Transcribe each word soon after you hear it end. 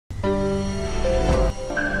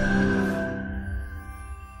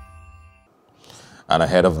And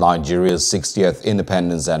ahead of Nigeria's 60th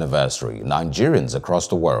independence anniversary, Nigerians across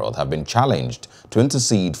the world have been challenged to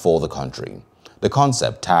intercede for the country. The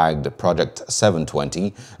concept, tagged Project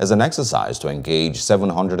 720, is an exercise to engage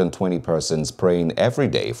 720 persons praying every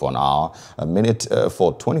day for an hour, a minute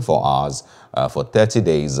for 24 hours, for 30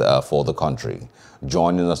 days for the country.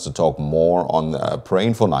 Joining us to talk more on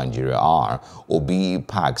praying for Nigeria are Obi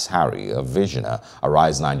Pax Harry, a visionary,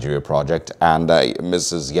 Arise Nigeria Project, and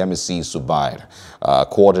Mrs. Yemisi Subair,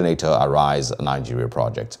 coordinator, Arise Nigeria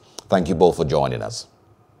Project. Thank you both for joining us.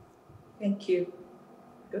 Thank you.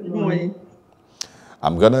 Good morning.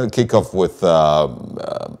 I'm going to kick off with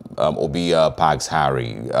Obi Pax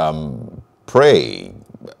Harry. Pray.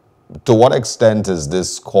 To what extent is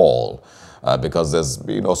this call? Because there's,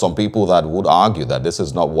 some people that would argue that this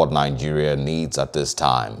is not what Nigeria needs at this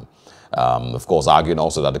time. Of course, arguing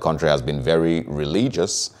also that the country has been very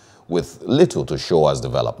religious with little to show as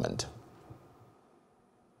development.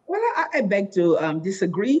 Well, I beg to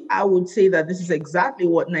disagree. I would say that this is exactly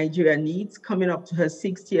what Nigeria needs coming up to her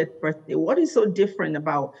 60th birthday. What is so different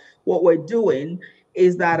about what we're doing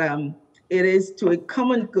is that it is to a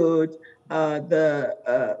common good.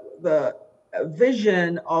 The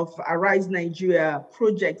vision of Arise Nigeria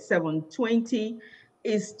Project 720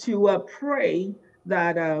 is to pray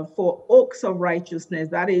that for oaks of righteousness,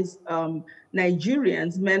 that is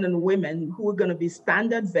Nigerians, men and women, who are going to be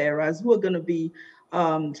standard bearers, who are going to be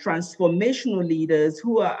transformational leaders,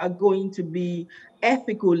 who are going to be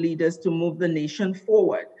ethical leaders to move the nation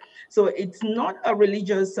forward. So it's not a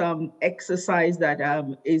religious exercise that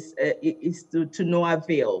is to no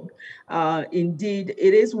avail. Indeed,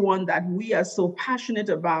 it is one that we are so passionate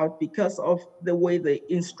about because of the way the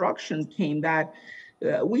instruction came that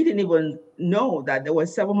we didn't even know that there were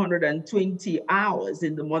 720 hours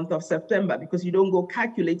in the month of September, because you don't go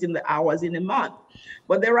calculating the hours in a month.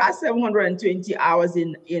 But there are 720 hours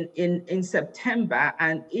in September.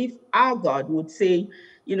 And if our God would say,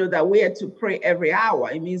 that we are to pray every hour,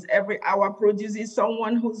 it means every hour produces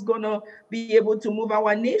someone who's going to be able to move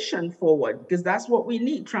our nation forward, because that's what we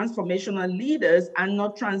need, transformational leaders and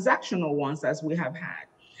not transactional ones as we have had.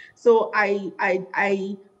 So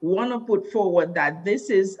I want to put forward that this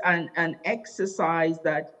is an exercise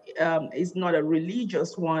that is not a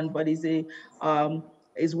religious one, but is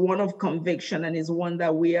one of conviction, and is one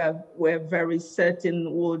that we're very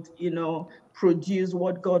certain would produce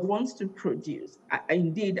what God wants to produce.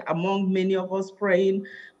 Indeed, among many of us praying,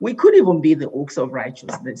 we could even be the oaks of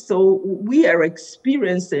righteousness. So we are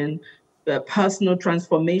experiencing personal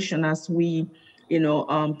transformation as we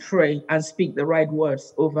pray and speak the right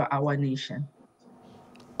words over our nation.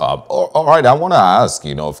 All right, I want to ask,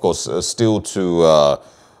 of course, still to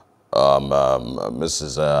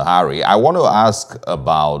Mrs. Harry, I want to ask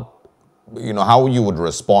about, how you would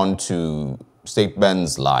respond to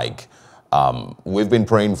statements like, we've been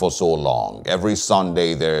praying for so long. Every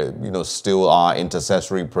Sunday there, still are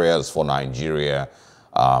intercessory prayers for Nigeria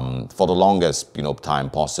for the longest, time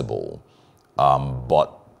possible.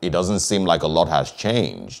 But it doesn't seem like a lot has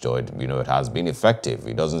changed, or it has been effective.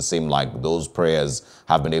 It doesn't seem like those prayers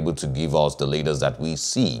have been able to give us the leaders that we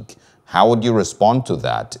seek. How would you respond to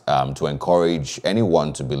that, to encourage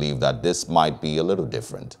anyone to believe that this might be a little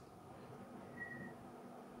different?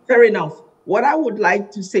 Fair enough. What I would like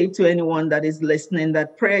to say to anyone that is listening,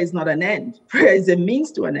 that prayer is not an end. Prayer is a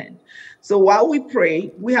means to an end. So while we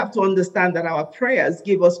pray, we have to understand that our prayers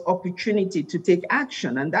give us opportunity to take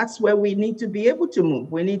action. And that's where we need to be able to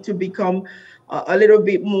move. We need to become a little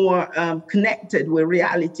bit more connected with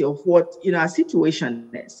reality of what our situation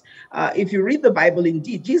is. If you read the Bible,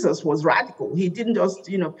 indeed, Jesus was radical. He didn't just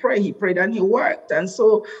pray, he prayed and he worked. And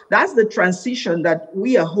so that's the transition that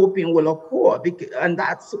we are hoping will occur. And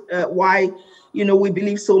that's why we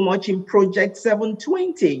believe so much in Project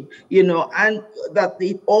 720, and that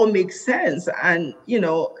it all makes sense. And,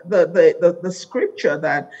 the scripture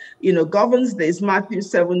that, governs this, Matthew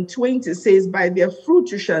 7:20, says, by their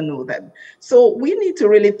fruit you shall know them. So we need to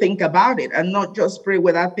really think about it and not just pray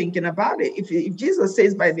without thinking about it. If Jesus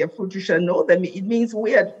says, by their fruit you shall know them, it means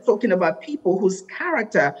we are talking about people whose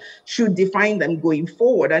character should define them going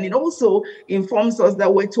forward. And it also informs us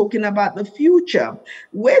that we're talking about the future.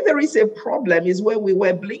 Where there is a problem is where we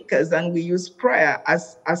wear blinkers and we use prayer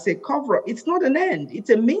as a cover-up. It's not an end.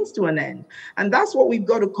 It's a means to an end. And that's what we've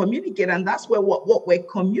got to communicate. And that's what we're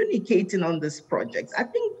communicating on this project. I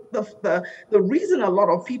think the reason a lot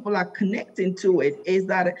of people are connecting to it is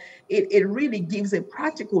that it really gives a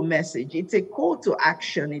practical message. It's a call to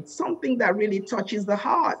action. It's something that really touches the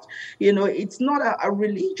heart. It's not a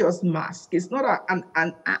religious mask. It's not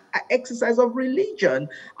an exercise of religion.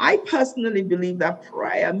 I personally believe that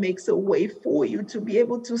prayer makes a way for you to be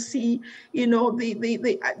able to see,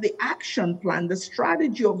 the action plan, the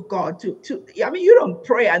strategy of God I mean, you don't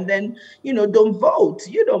pray and then, don't vote.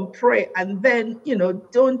 You don't pray and then,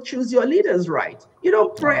 don't choose your leaders right. You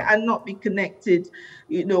don't pray and not be connected,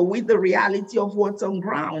 with the reality of what's on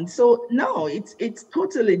ground. So no, it's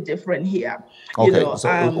totally different here. Okay,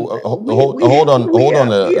 hold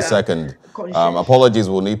on a second. Apologies,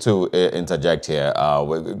 we'll need to interject here.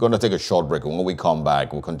 We're going to take a short break. When we come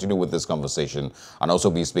back, we'll continue with this conversation and also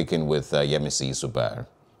be speaking with Yemisi Super.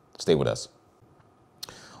 Stay with us.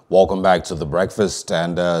 Welcome back to The Breakfast,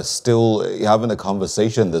 and still having a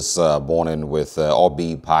conversation this morning with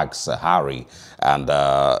Obi Pax Harry and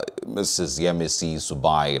Mrs. Yemisi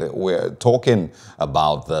Subai. We're talking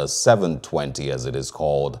about the 720, as it is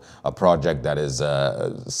called, a project that is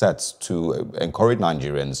set to encourage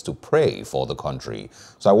Nigerians to pray for the country.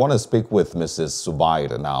 So I want to speak with Mrs. Subai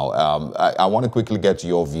now. I want to quickly get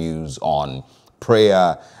your views on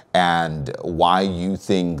prayer and why you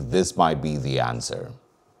think this might be the answer.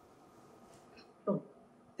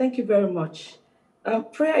 Thank you very much.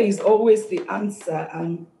 Prayer is always the answer.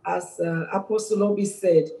 And as Apostle Obi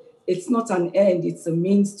said, it's not an end, it's a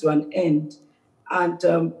means to an end. And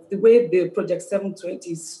the way the Project 720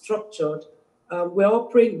 is structured, we're all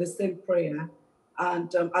praying the same prayer.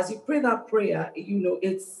 And as you pray that prayer,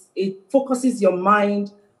 it focuses your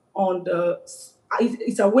mind on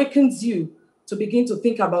it awakens you to begin to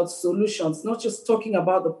think about solutions, not just talking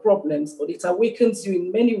about the problems, but it awakens you in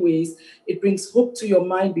many ways. It brings hope to your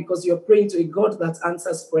mind because you're praying to a God that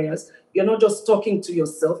answers prayers. You're not just talking to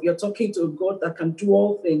yourself, you're talking to a God that can do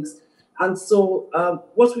all things. And so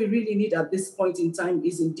what we really need at this point in time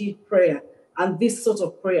is indeed prayer. And this sort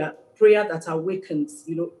of prayer that awakens,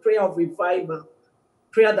 prayer of revival,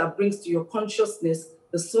 prayer that brings to your consciousness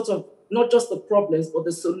the sort of not just the problems, but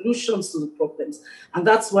the solutions to the problems. And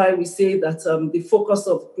that's why we say that the focus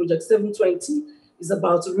of Project 720 is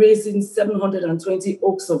about raising 720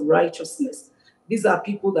 oaks of righteousness. These are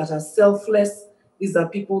people that are selfless. These are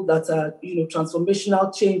people that are,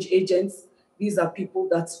 transformational change agents. These are people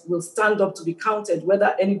that will stand up to be counted,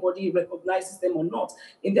 whether anybody recognizes them or not,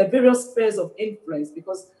 in their various spheres of influence,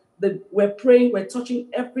 because we're praying, we're touching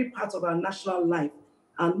every part of our national life.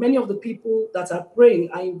 And many of the people that are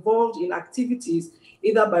praying are involved in activities,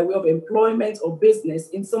 either by way of employment or business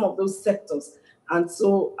in some of those sectors. And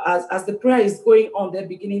so as the prayer is going on, they're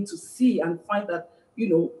beginning to see and find that,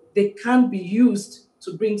 they can be used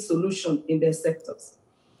to bring solution in their sectors.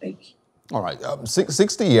 Thank you. All right.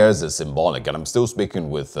 60 years is symbolic, and I'm still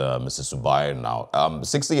speaking with Mrs. Subai now.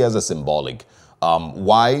 60 years is symbolic.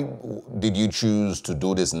 Why did you choose to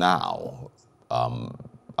do this now?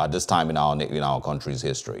 At this time in our country's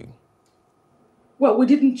history? Well, we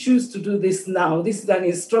didn't choose to do this now. This is an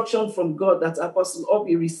instruction from God that Apostle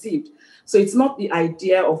Obi received. So it's not the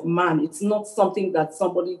idea of man. It's not something that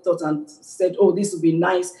somebody thought and said, oh, this would be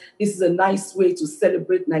nice. This is a nice way to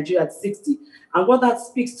celebrate Nigeria at 60. And what that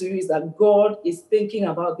speaks to you is that God is thinking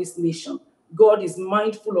about this nation. God is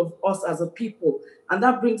mindful of us as a people. And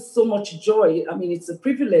that brings so much joy. I mean, it's a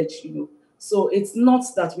privilege, So it's not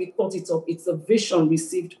that we thought it up. It's a vision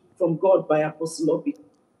received from God by Apostle Obi.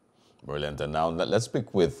 Brilliant. And now let's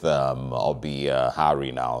speak with Obi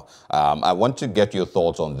Harry now. I want to get your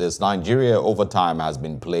thoughts on this. Nigeria over time has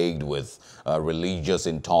been plagued with religious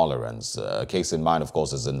intolerance. A case in mind, of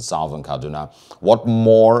course, is in southern Kaduna. What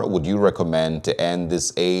more would you recommend to end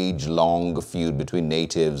this age-long feud between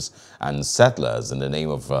natives and settlers in the name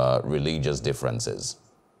of religious differences?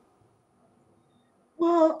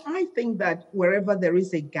 Well, I think that wherever there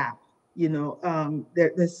is a gap,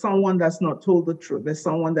 there's someone that's not told the truth. There's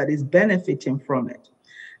someone that is benefiting from it.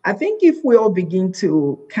 I think if we all begin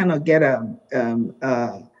to kind of get a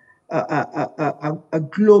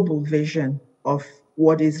global vision of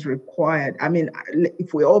what is required, I mean,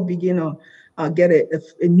 if we all begin to get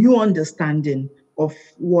a new understanding of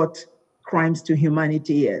what crimes to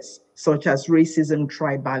humanity is, such as racism,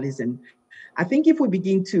 tribalism, I think if we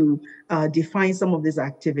begin to define some of these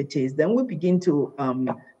activities, then we begin to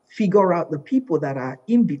figure out the people that are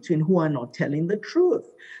in between who are not telling the truth.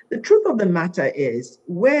 The truth of the matter is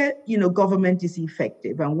where, government is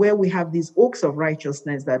effective and where we have these oaks of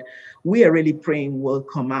righteousness that we are really praying will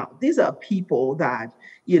come out. These are people that,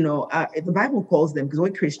 the Bible calls them, because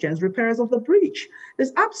we're Christians, repairers of the breach.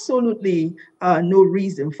 There's absolutely no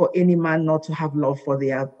reason for any man not to have love for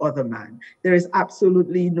the other man. There is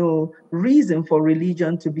absolutely no reason for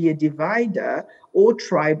religion to be a divider or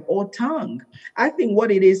tribe or tongue. I think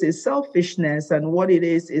what it is selfishness, and what it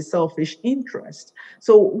is selfish interest.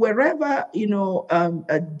 So wherever,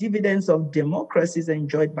 dividends of democracy is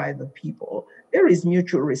enjoyed by the people, there is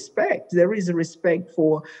mutual respect. There is respect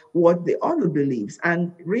for what the other believes.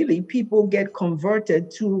 And really, people get converted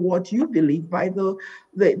to what you believe by the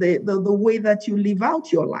way that you live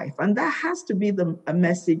out your life. And that has to be a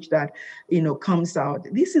message that, comes out.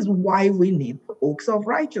 This is why we need oaks of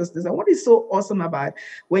righteousness. And what is so awesome about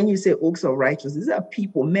when you say oaks of righteousness, these are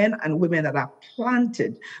people, men and women, that are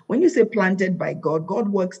planted. When you say planted by God, God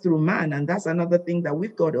works through man. And that's another thing that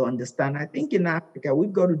we've got to understand. I think in Africa,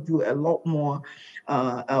 we've got to do a lot more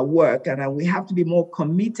work, and we have to be more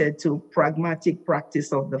committed to pragmatic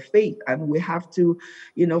practice of the faith, and we have to,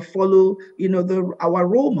 follow, our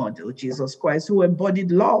role model, Jesus Christ, who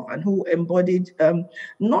embodied love, and who embodied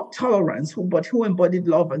not tolerance, but who embodied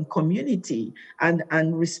love and community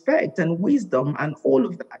and respect and wisdom and all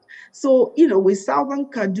of that. So, with Southern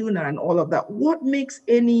Kaduna and all of that, what makes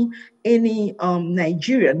any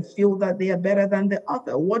Nigerian feel that they are better than the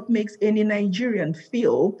other? What makes any Nigerian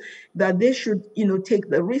feel that they should, take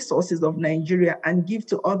the resources of Nigeria and give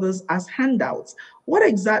to others as handouts? What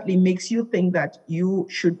exactly makes you think that you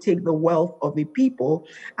should take the wealth of a people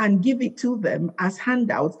and give it to them as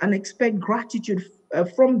handouts and expect gratitude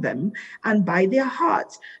from them and by their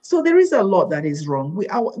hearts? So there is a lot that is wrong. We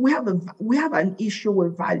have an issue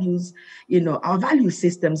with values. Our value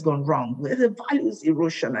system's gone wrong. With the values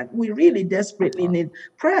erosion, and we really desperately need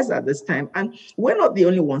prayers at this time. And we're not the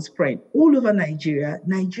only ones praying. All over Nigeria,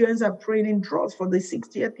 Nigerians are praying in draws for the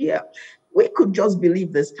 60th year. We could just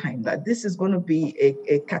believe this time that this is going to be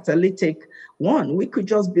a catalytic one. We could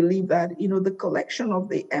just believe that, the collection of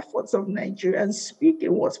the efforts of Nigerians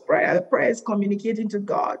speaking was prayer. Prayer is communicating to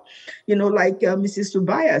God. Like Mrs.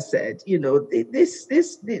 Subaya said,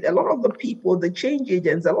 a lot of the people, the change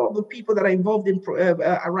agents, a lot of the people that are involved in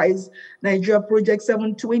Arise Nigeria Project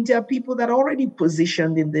 720 are people that are already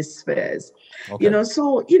positioned in these spheres. Okay.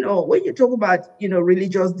 So, when you talk about,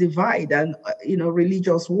 religious divide and,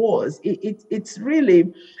 religious wars, it's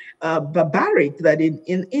really barbaric that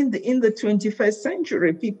in the 21st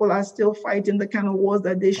century, people are still fighting the kind of wars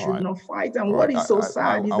that they should not fight. And what is so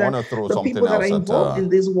sad is that the people that are involved in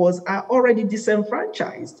these wars are already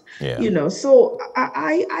disenfranchised. Yeah. So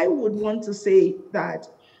I would want to say that,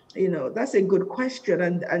 that's a good question.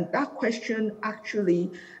 And that question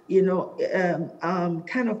actually,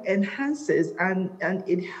 kind of enhances and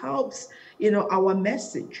it helps, our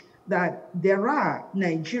message that there are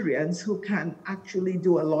Nigerians who can actually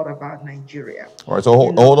do a lot about Nigeria. All right, so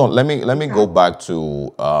hold on. Let me go back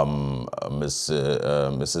to Mrs.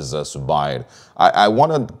 Subaid. I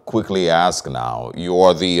want to quickly ask now. You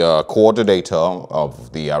are the coordinator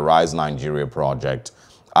of the Arise Nigeria project.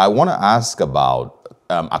 I want to ask about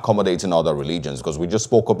accommodating other religions, because we just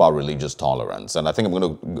spoke about religious tolerance, and I think I'm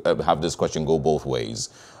going to have this question go both ways,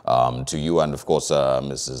 to you and of course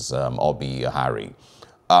Mrs. Obi Harry.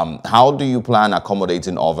 How do you plan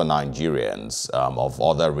accommodating other Nigerians of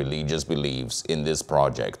other religious beliefs in this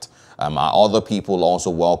project? Are other people also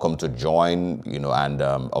welcome to join, and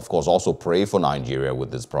of course also pray for Nigeria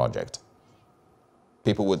with this project?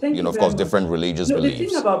 People with, of course, different religious beliefs. The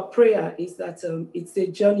thing about prayer is that it's a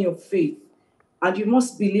journey of faith, and you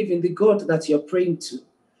must believe in the God that you're praying to.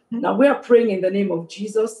 Now, we are praying in the name of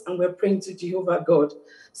Jesus, and we're praying to Jehovah God.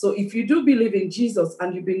 So if you do believe in Jesus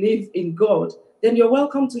and you believe in God, then you're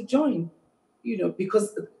welcome to join,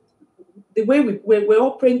 because the way we're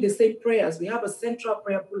all praying the same prayers. We have a central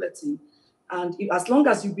prayer bulletin. And as long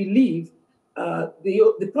as you believe,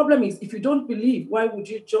 the problem is, if you don't believe, why would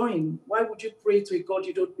you join? Why would you pray to a God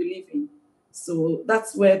you don't believe in? So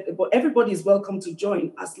that's where, but everybody is welcome to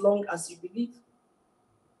join as long as you believe.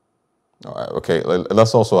 All right, okay,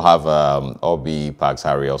 let's also have Obi Pax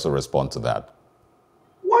Harry also respond to that.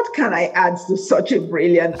 What can I add to such a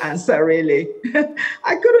brilliant answer, really?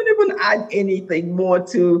 I couldn't even add anything more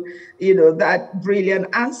to, that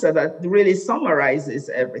brilliant answer that really summarizes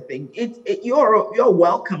everything. You're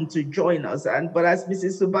welcome to join us. But as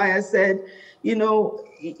Mrs. Subaya said,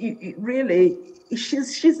 really,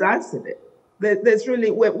 she's answered it. There's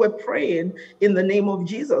really, we're praying in the name of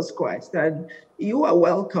Jesus Christ, and you are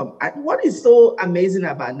welcome. And what is so amazing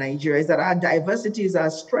about Nigeria is that our diversity is our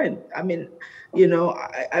strength. I mean,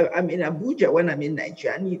 I'm in Abuja when I'm in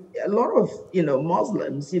Nigeria, and a lot of,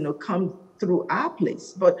 Muslims, come through our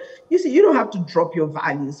place. But you see, you don't have to drop your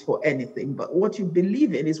values for anything, but what you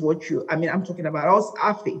believe in is what you, I mean, I'm talking about us,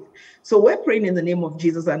 our faith. So we're praying in the name of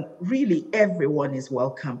Jesus, and really everyone is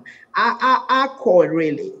welcome. Our core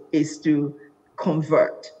really is to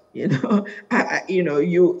convert, you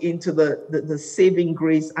into the saving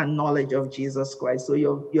grace and knowledge of Jesus Christ. So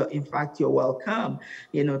you're in fact, you're welcome,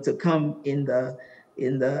 to come in the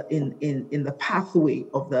pathway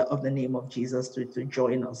of the name of Jesus to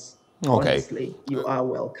join us. Okay. Honestly, you are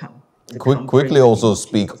welcome. Quickly also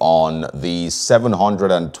speak on the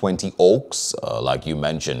 720 oaks, like you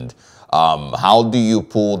mentioned. How do you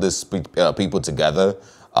pull these people together?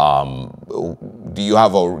 Do you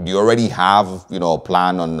already have, a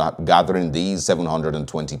plan on gathering these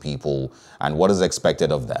 720 people, and what is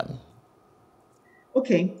expected of them?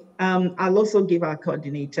 Okay. I'll also give our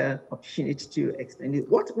coordinator opportunity to explain it.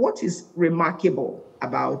 What is remarkable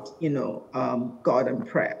about, God and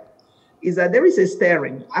prayer is that there is a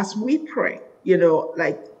stirring as we pray.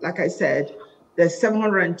 Like I said, there's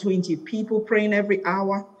 720 people praying every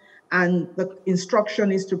hour, and the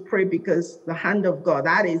instruction is to pray because the hand of God,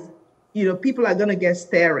 that is, people are going to get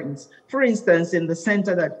stirrings. For instance, in the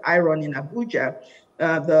center that I run in Abuja,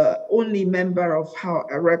 the only member of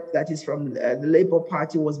a rep that is from the Labour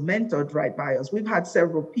Party was mentored right by us. We've had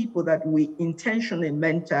several people that we intentionally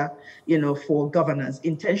mentor, for governance,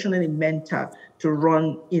 intentionally mentor to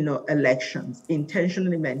run, elections,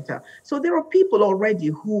 intentionally mentor. So there are people already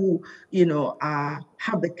who,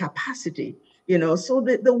 have the capacity, so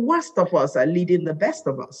the worst of us are leading the best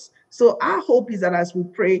of us. So our hope is that as we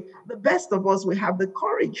pray, the best of us will have the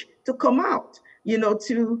courage to come out,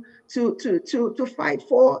 to fight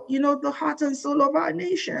for, the heart and soul of our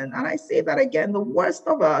nation. And I say that again, the worst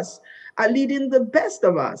of us are leading the best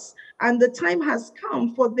of us. And the time has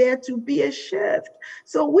come for there to be a shift.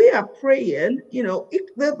 So we are praying,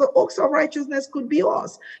 if the oaks of righteousness could be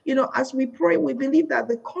us. As we pray, we believe that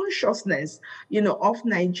the consciousness, of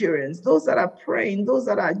Nigerians, those that are praying, those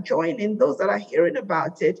that are joining, those that are hearing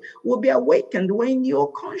about it, will be awakened. When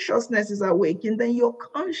your consciousness is awakened, then your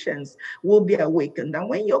conscience will be awakened. And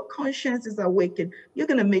when your conscience is awakened, you're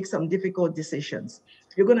going to make some difficult decisions.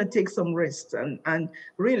 You're going to take some risks. And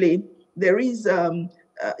really, there is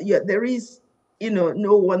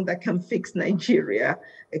no one that can fix Nigeria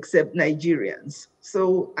except Nigerians.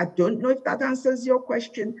 So I don't know if that answers your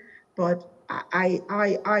question, but I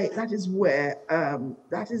that is where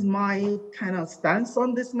that is my kind of stance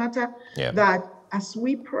on this matter. Yeah. That as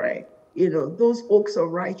we pray, those oaks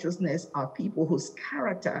of righteousness are people whose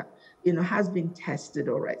character, has been tested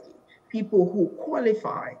already. People who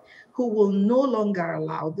qualify, who will no longer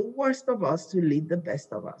allow the worst of us to lead the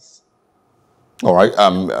best of us. All right,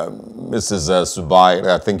 Mrs. Subai,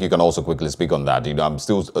 I think you can also quickly speak on that. I'm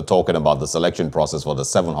still talking about the selection process for the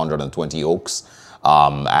 720 oaks.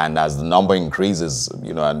 And as the number increases,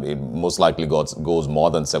 and it most likely goes more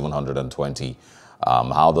than 720,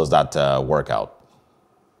 how does that work out?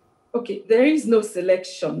 Okay, there is no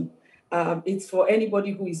selection. It's for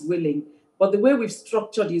anybody who is willing. But the way we've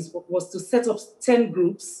structured it was to set up 10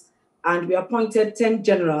 groups, and we appointed 10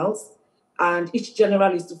 generals, and each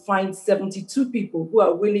general is to find 72 people who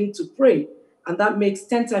are willing to pray. And that makes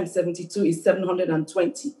 10 times 72 is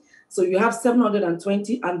 720. So you have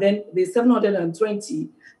 720, and then the 720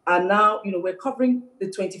 are now, we're covering the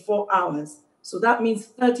 24 hours. So that means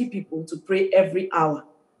 30 people to pray every hour.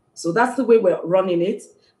 So that's the way we're running it.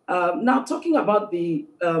 Now, talking about the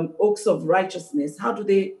oaks of righteousness, how do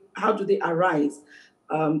they arise?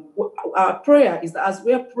 Our prayer is that as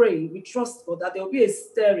we're praying, we trust God that there will be a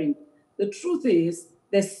stirring. The truth is,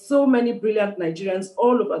 there's so many brilliant Nigerians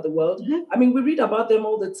all over the world. Mm-hmm. I mean, we read about them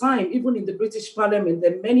all the time, even in the British Parliament.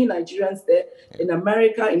 There are many Nigerians there. In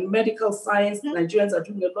America, in medical science, Nigerians are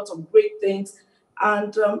doing a lot of great things.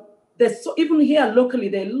 And even here locally,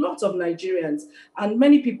 there are a lot of Nigerians. And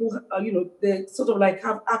many people, they sort of like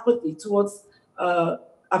have apathy towards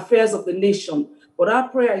affairs of the nation. But our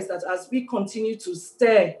prayer is that as we continue to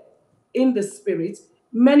stir in the spirit,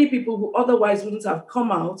 many people who otherwise wouldn't have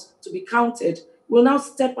come out to be counted will now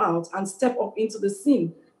step out and step up into the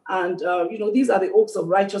scene. And, these are the oaks of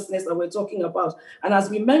righteousness that we're talking about. And as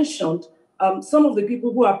we mentioned, some of the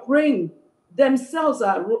people who are praying themselves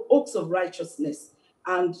are oaks of righteousness.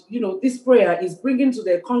 And, this prayer is bringing to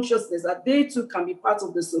their consciousness that they too can be part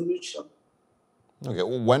of the solution. Okay,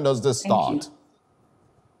 well, when does this start?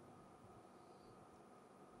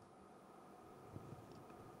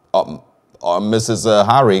 Mrs.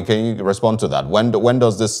 Harry, can you respond to that? When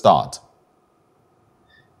does this start?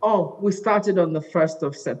 Oh, we started on the 1st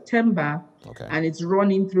of September, Okay. and it's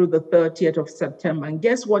running through the 30th of September. And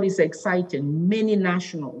guess what is exciting? Many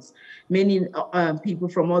nationals, many people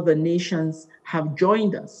from other nations have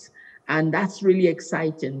joined us. And that's really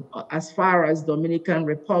exciting. As far as Dominican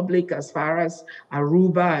Republic, as far as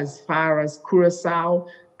Aruba, as far as Curacao,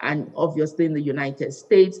 and obviously in the United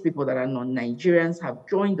States, people that are non-Nigerians have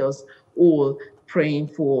joined us, all praying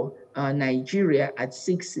for Nigeria at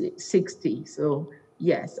 60. So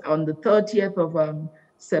yes, on the 30th of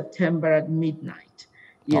September at midnight,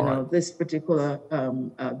 All right. this particular,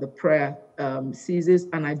 the prayer ceases.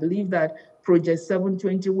 And I believe that Project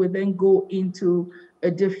 720 will then go into a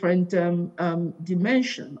different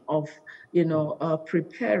dimension of,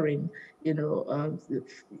 preparing,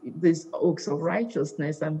 these oaks of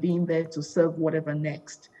righteousness and being there to serve whatever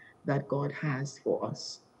next that God has for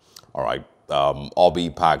us. All right. Obi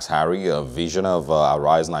Pax Harry, a vision of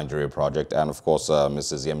Arise Nigeria Project, and of course,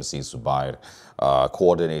 Mrs. Yemisi Subair,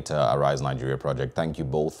 coordinator, Arise Nigeria Project. Thank you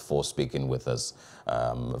both for speaking with us.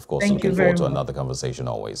 Of course, looking forward to another conversation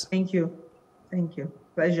always. Thank you. Thank you.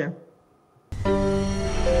 Pleasure.